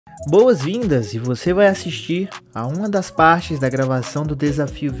Boas-vindas! E você vai assistir a uma das partes da gravação do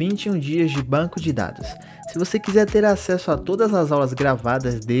desafio 21 dias de banco de dados. Se você quiser ter acesso a todas as aulas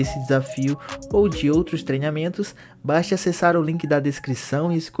gravadas desse desafio ou de outros treinamentos, basta acessar o link da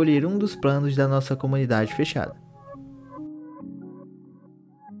descrição e escolher um dos planos da nossa comunidade fechada.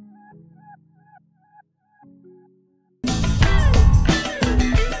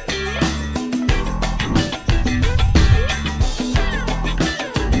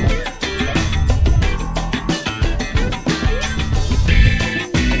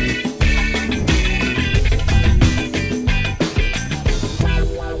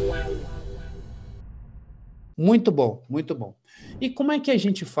 Muito bom, muito bom. E como é que a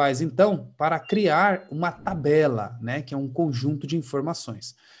gente faz, então, para criar uma tabela, né, que é um conjunto de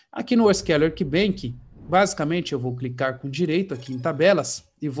informações? Aqui no SQL Arquibank, basicamente eu vou clicar com direito aqui em tabelas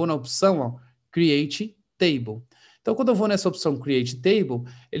e vou na opção ó, Create Table. Então, quando eu vou nessa opção Create Table,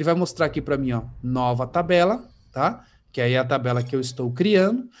 ele vai mostrar aqui para mim, ó, nova tabela, tá? Que aí é a tabela que eu estou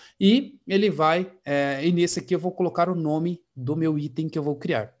criando, e ele vai, e nesse aqui eu vou colocar o nome do meu item que eu vou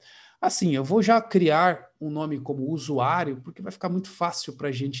criar. Assim, eu vou já criar um nome como usuário, porque vai ficar muito fácil para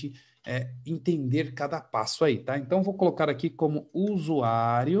a gente entender cada passo aí, tá? Então, vou colocar aqui como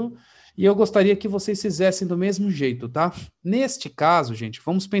usuário, e eu gostaria que vocês fizessem do mesmo jeito, tá? Neste caso, gente,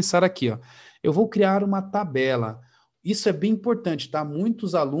 vamos pensar aqui, ó. Eu vou criar uma tabela. Isso é bem importante, tá?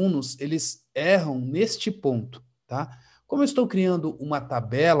 Muitos alunos, eles erram neste ponto, tá? Como eu estou criando uma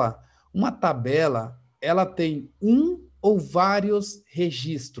tabela, ela tem um ou vários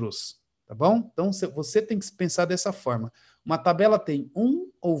registros, tá bom? Então, você tem que pensar dessa forma. Uma tabela tem um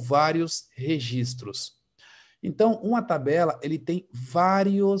ou vários registros. Então, uma tabela, ele tem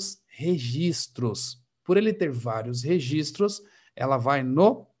vários registros. Por ele ter vários registros, ela vai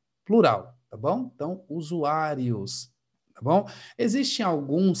no plural, tá bom? Então, usuários, tá bom? Existem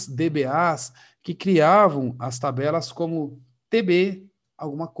alguns DBAs que criavam as tabelas como TB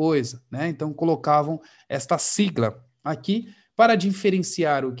alguma coisa, né? Então, colocavam esta sigla aqui para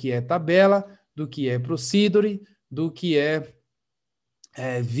diferenciar o que é tabela, do que é procedure, do que é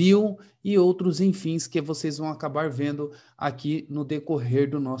view e outros enfins que vocês vão acabar vendo aqui no decorrer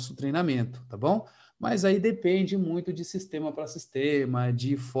do nosso treinamento, tá bom? Mas aí depende muito de sistema para sistema,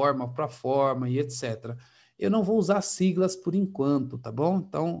 de forma para forma e etc. Eu não vou usar siglas por enquanto, tá bom?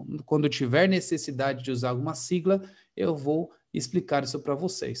 Então, quando eu tiver necessidade de usar alguma sigla, eu vou explicar isso para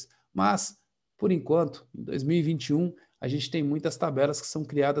vocês. Mas, por enquanto, em 2021, a gente tem muitas tabelas que são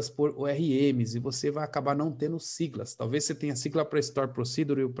criadas por ORMs e você vai acabar não tendo siglas. Talvez você tenha sigla para Store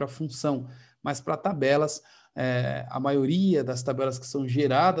Procedure ou para função, mas para tabelas, a maioria das tabelas que são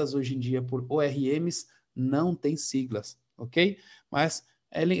geradas hoje em dia por ORMs não tem siglas, ok? Mas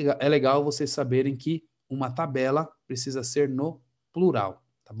é legal vocês saberem que uma tabela precisa ser no plural,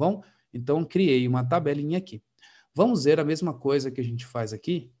 tá bom? Então, criei uma tabelinha aqui. Vamos ver a mesma coisa que a gente faz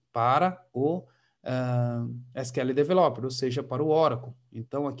aqui para o SQL Developer, ou seja, para o Oracle.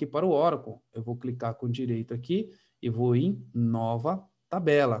 Então, aqui para o Oracle, eu vou clicar com direito aqui e vou em Nova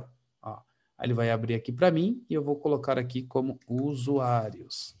Tabela. Ó. Aí ele vai abrir aqui para mim e eu vou colocar aqui como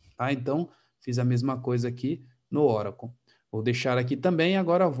usuários. Tá? Então, fiz a mesma coisa aqui no Oracle. Vou deixar aqui também,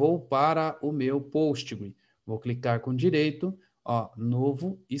 agora vou para o meu Postgre. Vou clicar com direito, ó,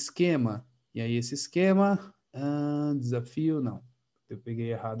 novo esquema. E aí esse esquema, desafio, não, eu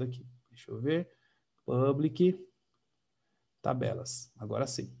peguei errado aqui. Deixa eu ver. Public, tabelas. Agora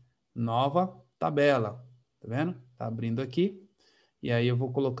sim. Nova tabela. Tá vendo? Tá abrindo aqui. E aí eu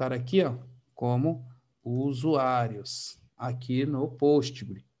vou colocar aqui, ó, como usuários. Aqui no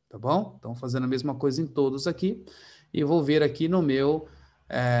Postgre. Tá bom? Então, fazendo a mesma coisa em todos aqui. E vou ver aqui no meu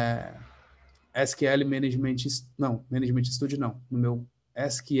SQL Management... Não, Management Studio não. No meu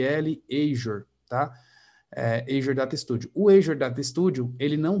SQL Azure, tá? Azure Data Studio. O Azure Data Studio,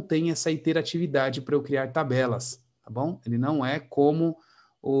 ele não tem essa iteratividade para eu criar tabelas, tá bom? Ele não é como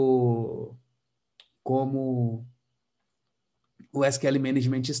o SQL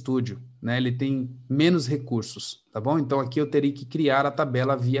Management Studio, né? Ele tem menos recursos, tá bom? Então, aqui eu teria que criar a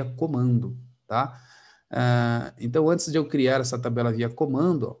tabela via comando, tá? Então, antes de eu criar essa tabela via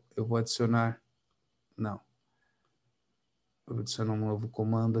comando, ó, eu vou adicionar... Não. Eu vou adicionar um novo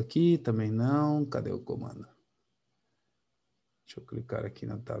comando aqui, também não. Cadê o comando? Deixa eu clicar aqui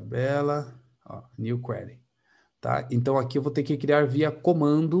na tabela, ó, New Query, tá? Então, aqui eu vou ter que criar via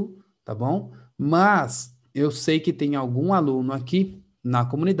comando, tá bom? Mas eu sei que tem algum aluno aqui na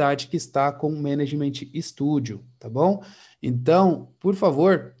comunidade que está com Management Studio, tá bom? Então, por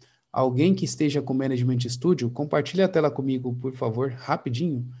favor, alguém que esteja com Management Studio, compartilhe a tela comigo, por favor,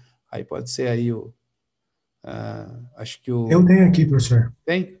 rapidinho. Aí pode ser aí o... acho que o... Eu tenho aqui, professor.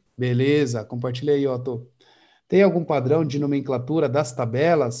 Tem? Beleza, compartilha aí, Otto. Tem algum padrão de nomenclatura das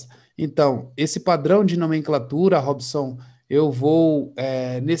tabelas? Então, esse padrão de nomenclatura, Robson, eu vou,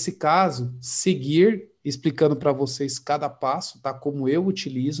 nesse caso, seguir explicando para vocês cada passo, tá? Como eu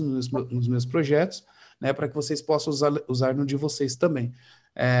utilizo nos meus projetos, né? Para que vocês possam usar no de vocês também.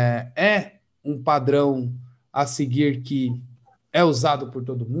 É um padrão a seguir que é usado por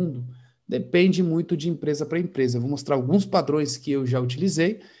todo mundo? Depende muito de empresa para empresa. Eu vou mostrar alguns padrões que eu já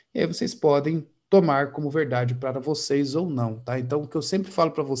utilizei, e aí vocês podem tomar como verdade para vocês ou não, tá? Então, o que eu sempre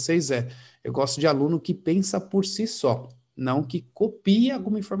falo para vocês eu gosto de aluno que pensa por si só, não que copie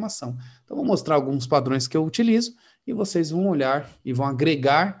alguma informação. Então, vou mostrar alguns padrões que eu utilizo e vocês vão olhar e vão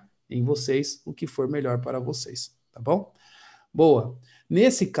agregar em vocês o que for melhor para vocês, tá bom? Boa.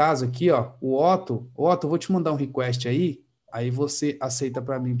 Nesse caso aqui, ó, o Otto, eu vou te mandar um request aí você aceita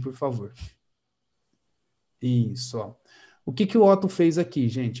para mim, por favor. Isso, ó. O que o Otto fez aqui,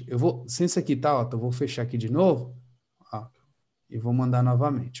 gente? Eu vou, sem isso aqui, tá, Otto? Eu vou fechar aqui de novo, ó, e vou mandar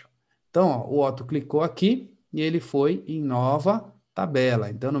novamente, ó. Então, ó, o Otto clicou aqui e ele foi em nova tabela.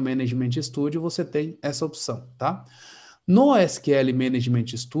 Então, no Management Studio você tem essa opção, tá? No SQL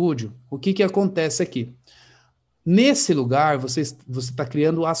Management Studio, o que acontece aqui? Nesse lugar, você está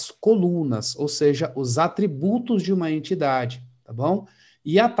criando as colunas, ou seja, os atributos de uma entidade, tá bom?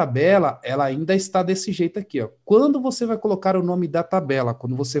 E a tabela, ela ainda está desse jeito aqui, ó. Quando você vai colocar o nome da tabela,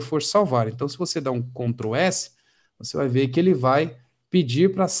 quando você for salvar, então se você dá um Ctrl S, você vai ver que ele vai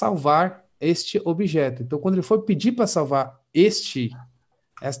pedir para salvar este objeto. Então, quando ele for pedir para salvar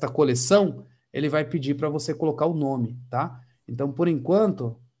esta coleção, ele vai pedir para você colocar o nome, tá? Então, por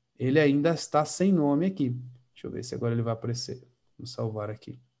enquanto, ele ainda está sem nome aqui. Deixa eu ver se agora ele vai aparecer. Vou salvar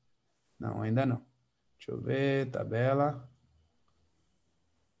aqui. Não, ainda não. Deixa eu ver, tabela.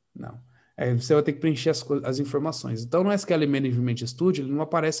 Não. Você vai ter que preencher as informações. Então, no SQL Management Studio, ele não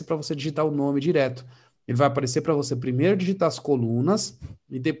aparece para você digitar o nome direto. Ele vai aparecer para você primeiro digitar as colunas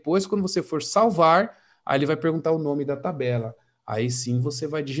e depois, quando você for salvar, aí ele vai perguntar o nome da tabela. Aí sim você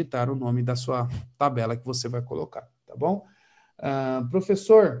vai digitar o nome da sua tabela que você vai colocar, tá bom?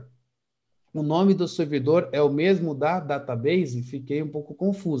 Professor, o nome do servidor é o mesmo da database? Fiquei um pouco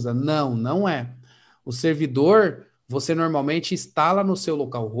confusa. Não, não é. O servidor, você normalmente instala no seu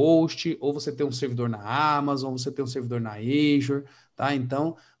localhost, ou você tem um servidor na Amazon, ou você tem um servidor na Azure, tá?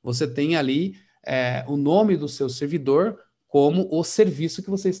 Então, você tem ali o nome do seu servidor como o serviço que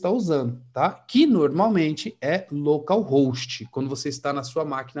você está usando, tá? Que normalmente é localhost, quando você está na sua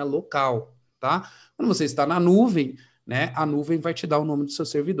máquina local, tá? Quando você está na nuvem, né, a nuvem vai te dar o nome do seu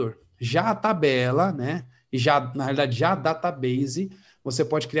servidor. Já a tabela, né, na realidade, já a database, você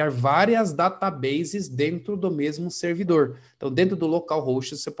pode criar várias databases dentro do mesmo servidor. Então, dentro do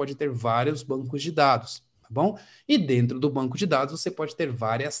localhost, você pode ter vários bancos de dados, tá bom? E dentro do banco de dados, você pode ter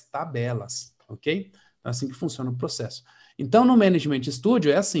várias tabelas, ok? É assim que funciona o processo. Então, no Management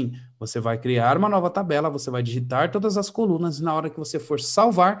Studio é assim, você vai criar uma nova tabela, você vai digitar todas as colunas e na hora que você for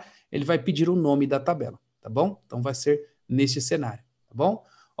salvar, ele vai pedir o nome da tabela, tá bom? Então, vai ser neste cenário, tá bom?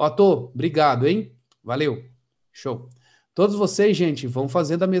 Otto, obrigado, hein? Valeu. Show. Todos vocês, gente, vão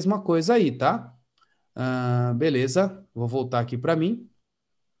fazendo a mesma coisa aí, tá? Beleza. Vou voltar aqui para mim.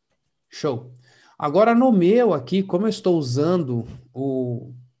 Show. Agora, no meu aqui, como eu estou usando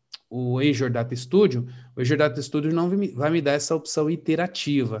o Azure Data Studio, o Azure Data Studio não vai me dar essa opção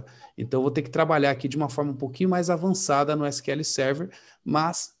iterativa. Então, eu vou ter que trabalhar aqui de uma forma um pouquinho mais avançada no SQL Server,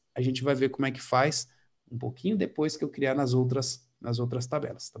 mas a gente vai ver como é que faz um pouquinho depois que eu criar nas outras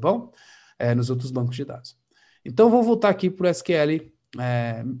tabelas, tá bom? Nos outros bancos de dados. Então, vou voltar aqui para o SQL,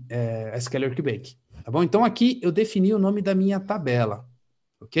 SQL Workbench, tá bom? Então, aqui eu defini o nome da minha tabela,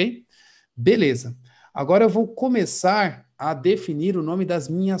 ok? Beleza. Agora eu vou começar a definir o nome das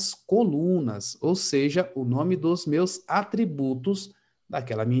minhas colunas, ou seja, o nome dos meus atributos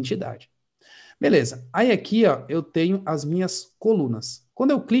daquela minha entidade. Beleza. Aí aqui, ó, eu tenho as minhas colunas.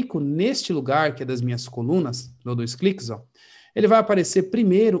 Quando eu clico neste lugar, que é das minhas colunas, dou 2 cliques, ó, ele vai aparecer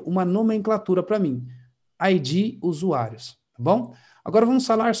primeiro uma nomenclatura para mim. ID usuários, tá bom? Agora vamos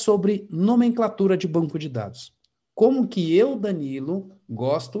falar sobre nomenclatura de banco de dados. Como que eu, Danilo,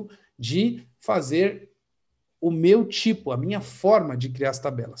 gosto de fazer o meu tipo, a minha forma de criar as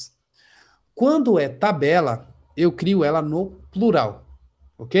tabelas. Quando é tabela, eu crio ela no plural,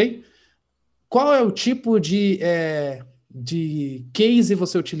 ok? Qual é o tipo de case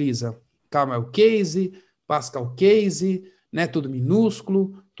você utiliza? Camel case, Pascal case, né? Tudo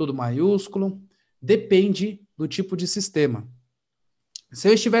minúsculo, tudo maiúsculo. Depende do tipo de sistema. Se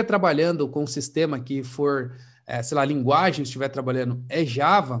eu estiver trabalhando com um sistema que for, sei lá, linguagem, estiver trabalhando é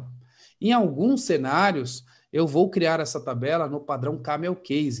Java, em alguns cenários eu vou criar essa tabela no padrão Camel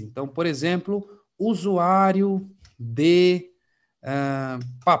Case. Então, por exemplo, usuário de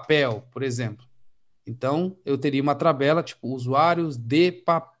papel, por exemplo. Então, eu teria uma tabela tipo usuários de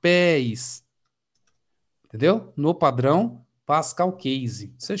papéis, entendeu? No padrão Pascal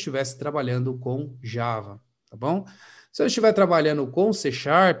Case, se eu estivesse trabalhando com Java, tá bom? Se eu estiver trabalhando com C#,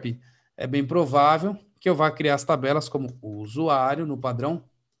 é bem provável que eu vá criar as tabelas como usuário no padrão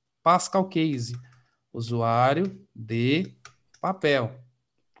Pascal Case, usuário de papel,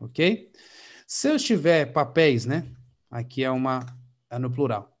 ok? Se eu estiver papéis, né? Aqui é no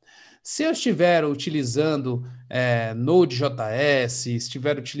plural. Se eu estiver utilizando Node.js,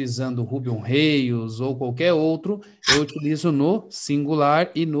 estiver utilizando Ruby on Rails ou qualquer outro, eu utilizo no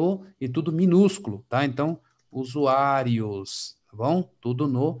singular e tudo minúsculo, tá? Então, usuários, tá bom? Tudo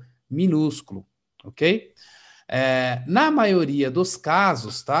no minúsculo, ok? Na maioria dos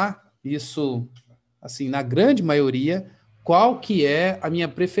casos, tá? Isso, assim, na grande maioria, qual que é a minha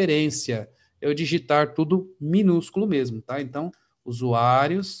preferência? Eu digitar tudo minúsculo mesmo, tá? Então,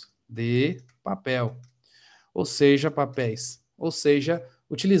 usuários de papel, ou seja, papéis, ou seja,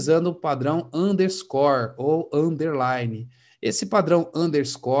 utilizando o padrão underscore ou underline. Esse padrão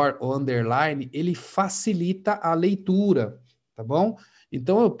underscore ou underline, ele facilita a leitura, tá bom?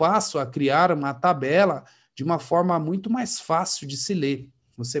 Então, eu passo a criar uma tabela de uma forma muito mais fácil de se ler.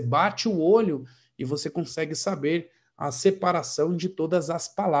 Você bate o olho e você consegue saber a separação de todas as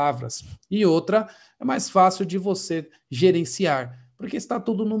palavras. E outra, é mais fácil de você gerenciar, porque está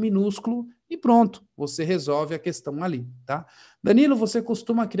tudo no minúsculo e pronto, você resolve a questão ali, tá? Danilo, você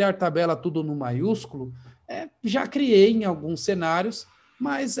costuma criar tabela tudo no maiúsculo? Já criei em alguns cenários,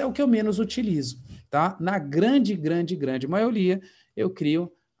 mas é o que eu menos utilizo, tá? Na grande maioria, eu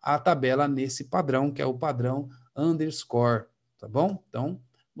crio a tabela nesse padrão, que é o padrão underscore, tá bom? Então,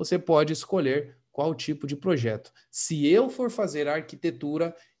 você pode escolher qual tipo de projeto. Se eu for fazer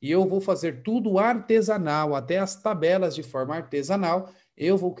arquitetura e eu vou fazer tudo artesanal, até as tabelas de forma artesanal,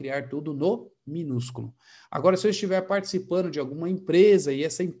 eu vou criar tudo no minúsculo. Agora, se eu estiver participando de alguma empresa e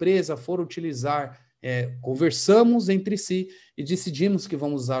essa empresa for utilizar, conversamos entre si e decidimos que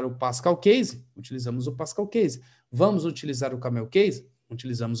vamos usar o Pascal Case, utilizamos o Pascal Case. Vamos utilizar o Camel Case?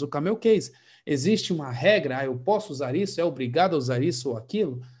 Utilizamos o Camel Case. Existe uma regra, eu posso usar isso, é obrigado a usar isso ou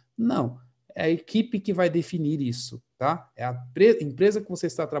aquilo? Não. É a equipe que vai definir isso, tá? É a empresa que você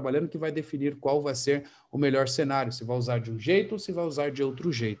está trabalhando que vai definir qual vai ser o melhor cenário, se vai usar de um jeito ou se vai usar de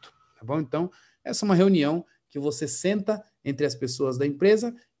outro jeito, tá bom? Então, essa é uma reunião que você senta entre as pessoas da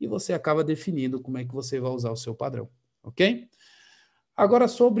empresa e você acaba definindo como é que você vai usar o seu padrão, ok? Agora,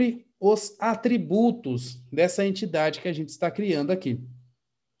 sobre os atributos dessa entidade que a gente está criando aqui.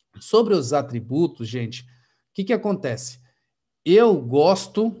 Sobre os atributos, gente, o que acontece? Eu,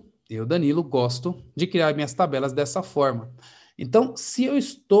 Danilo, gosto de criar minhas tabelas dessa forma. Então, se eu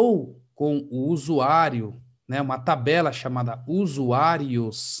estou com o usuário, né, uma tabela chamada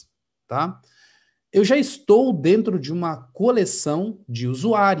usuários, tá? Eu já estou dentro de uma coleção de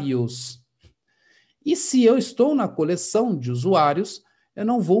usuários. E se eu estou na coleção de usuários, eu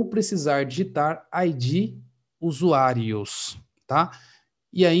não vou precisar digitar ID usuários, tá?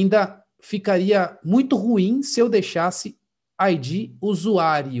 E ainda ficaria muito ruim se eu deixasse ID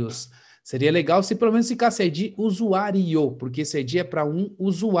usuários. Seria legal se pelo menos ficasse ID usuário, porque esse ID é para um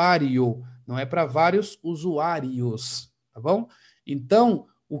usuário, não é para vários usuários, tá bom? Então,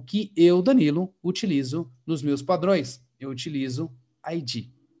 o que eu, Danilo, utilizo nos meus padrões? Eu utilizo ID,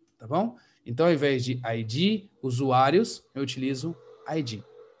 tá bom? Então, ao invés de ID usuários, eu utilizo ID,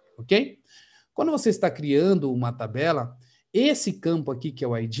 ok? Quando você está criando uma tabela, esse campo aqui, que é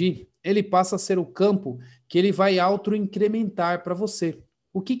o ID, ele passa a ser o campo que ele vai auto-incrementar para você.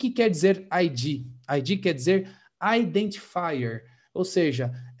 O que quer dizer ID? ID quer dizer identifier, ou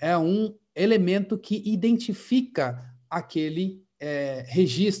seja, é um elemento que identifica aquele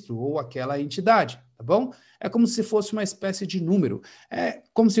registro ou aquela entidade, tá bom? É como se fosse uma espécie de número. É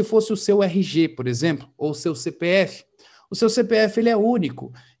como se fosse o seu RG, por exemplo, ou o seu CPF. O seu CPF ele é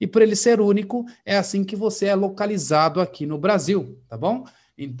único, e por ele ser único, é assim que você é localizado aqui no Brasil, tá bom?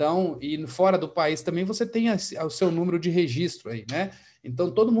 Então, e fora do país também você tem o seu número de registro aí, né? Então,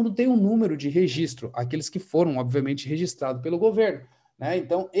 todo mundo tem um número de registro, aqueles que foram, obviamente, registrados pelo governo, né?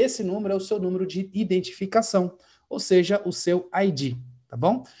 Então, esse número é o seu número de identificação, ou seja, o seu ID, tá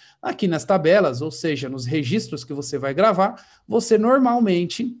bom? Aqui nas tabelas, ou seja, nos registros que você vai gravar, você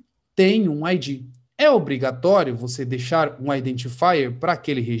normalmente tem um ID. É obrigatório você deixar um identifier para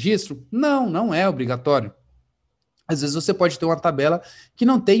aquele registro? Não, não é obrigatório. Às vezes você pode ter uma tabela que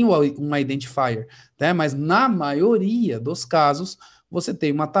não tem um identifier, né? Mas na maioria dos casos, você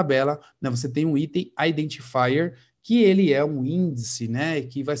tem uma tabela, né, você tem um item identifier, que ele é um índice, né,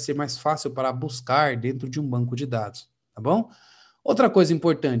 que vai ser mais fácil para buscar dentro de um banco de dados, tá bom? Outra coisa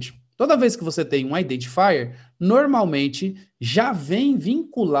importante, toda vez que você tem um identifier, normalmente já vem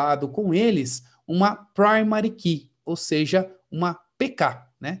vinculado com eles uma primary key, ou seja, uma PK,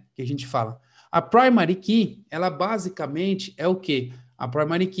 né, que a gente fala. A primary key, ela basicamente é o quê? A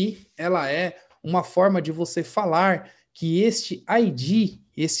primary key, ela é uma forma de você falar que este ID,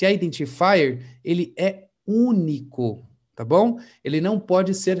 esse identifier, ele é único, tá bom? Ele não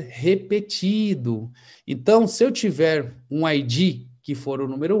pode ser repetido. Então, se eu tiver um ID que for o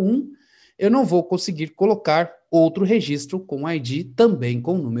número 1, eu não vou conseguir colocar outro registro com ID também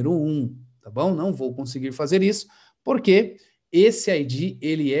com o número 1, tá bom? Não vou conseguir fazer isso, porque esse ID,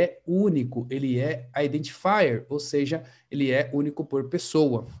 ele é único, ele é identifier, ou seja, ele é único por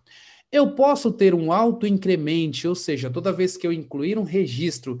pessoa. Eu posso ter um autoincremente, ou seja, toda vez que eu incluir um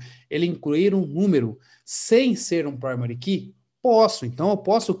registro, ele incluir um número sem ser um primary key? Posso. Então, eu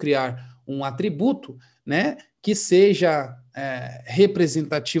posso criar um atributo, né, que seja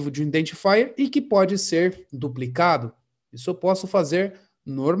representativo de um identifier e que pode ser duplicado. Isso eu posso fazer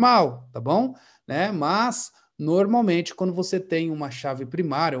normal, tá bom? Né? Mas, normalmente, quando você tem uma chave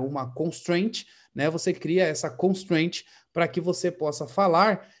primária ou uma constraint, né, você cria essa constraint para que você possa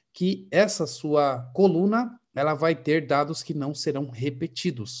falar que essa sua coluna, ela vai ter dados que não serão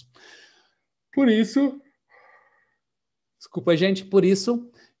repetidos. Por isso, desculpa, gente, por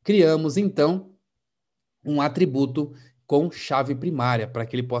isso criamos, então, um atributo com chave primária, para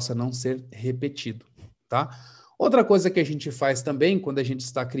que ele possa não ser repetido, tá? Outra coisa que a gente faz também, quando a gente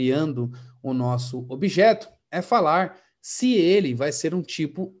está criando o nosso objeto, é falar se ele vai ser um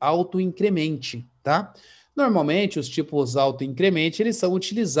tipo autoincremente, tá? Normalmente, os tipos autoincremente, eles são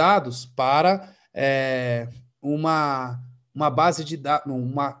utilizados para uma base de dados,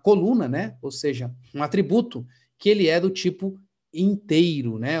 uma coluna, né? Ou seja, um atributo que ele é do tipo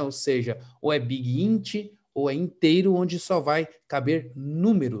inteiro, né? Ou seja, ou é big int, ou é inteiro, onde só vai caber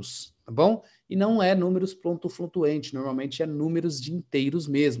números, tá bom? E não é números ponto flutuante, normalmente é números de inteiros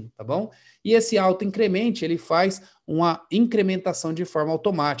mesmo, tá bom? E esse autoincremente, ele faz uma incrementação de forma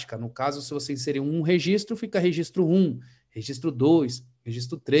automática. No caso, se você inserir um registro, fica registro 1, registro 2,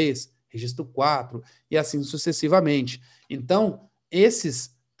 registro 3, registro 4, e assim sucessivamente. Então,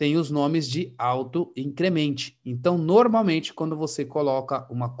 esses têm os nomes de autoincremente. Então, normalmente, quando você coloca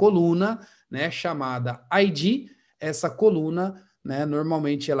uma coluna, né, chamada ID, essa coluna, né,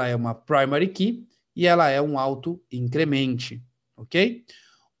 normalmente ela é uma primary key e ela é um autoincremente, ok?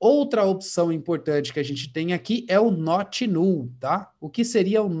 Outra opção importante que a gente tem aqui é o not null, tá? O que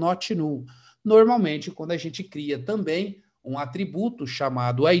seria o not null? Normalmente, quando a gente cria também um atributo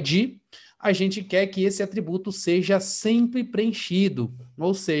chamado ID, a gente quer que esse atributo seja sempre preenchido,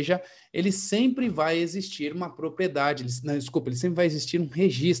 ou seja, ele sempre vai existir uma propriedade, ele sempre vai existir um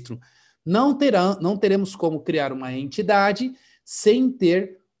registro. Não teremos como criar uma entidade sem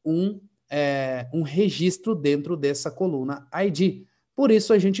ter um registro dentro dessa coluna ID. Por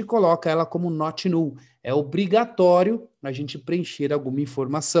isso, a gente coloca ela como not null. É obrigatório a gente preencher alguma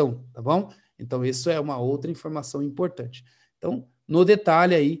informação, tá bom? Então, isso é uma outra informação importante. Então, no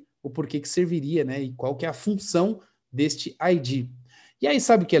detalhe aí, o porquê que serviria, né? E qual que é a função deste ID. E aí,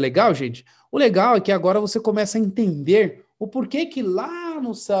 sabe o que é legal, gente? O legal é que agora você começa a entender o porquê que lá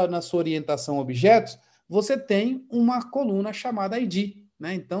na sua orientação a objetos, você tem uma coluna chamada ID.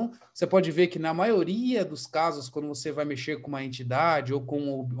 Né? Então, você pode ver que na maioria dos casos, quando você vai mexer com uma entidade ou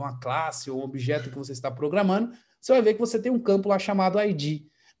com uma classe ou um objeto que você está programando, você vai ver que você tem um campo lá chamado ID.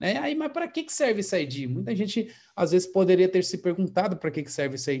 Né? Aí, mas para que serve esse ID? Muita gente, às vezes, poderia ter se perguntado para que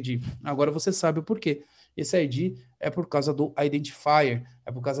serve esse ID. Agora você sabe o porquê. Esse ID é por causa do identifier,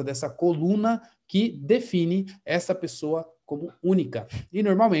 é por causa dessa coluna que define essa pessoa como única. E,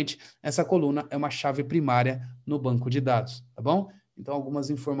 normalmente, essa coluna é uma chave primária no banco de dados, tá bom? Então, algumas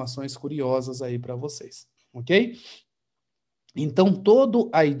informações curiosas aí para vocês, ok? Então,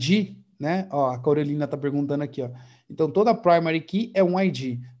 todo ID, né? Ó, a Carolina está perguntando aqui, ó. Então, toda primary key é um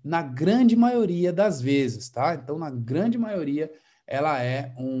ID, na grande maioria das vezes, tá? Então, na grande maioria, ela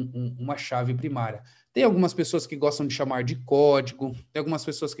é uma chave primária. Tem algumas pessoas que gostam de chamar de código, tem algumas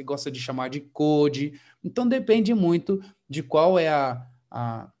pessoas que gostam de chamar de code. Então, depende muito de qual é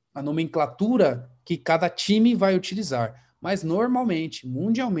a nomenclatura que cada time vai utilizar. Mas, normalmente,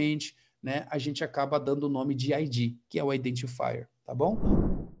 mundialmente, né, a gente acaba dando o nome de ID, que é o identifier, tá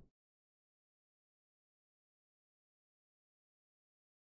bom?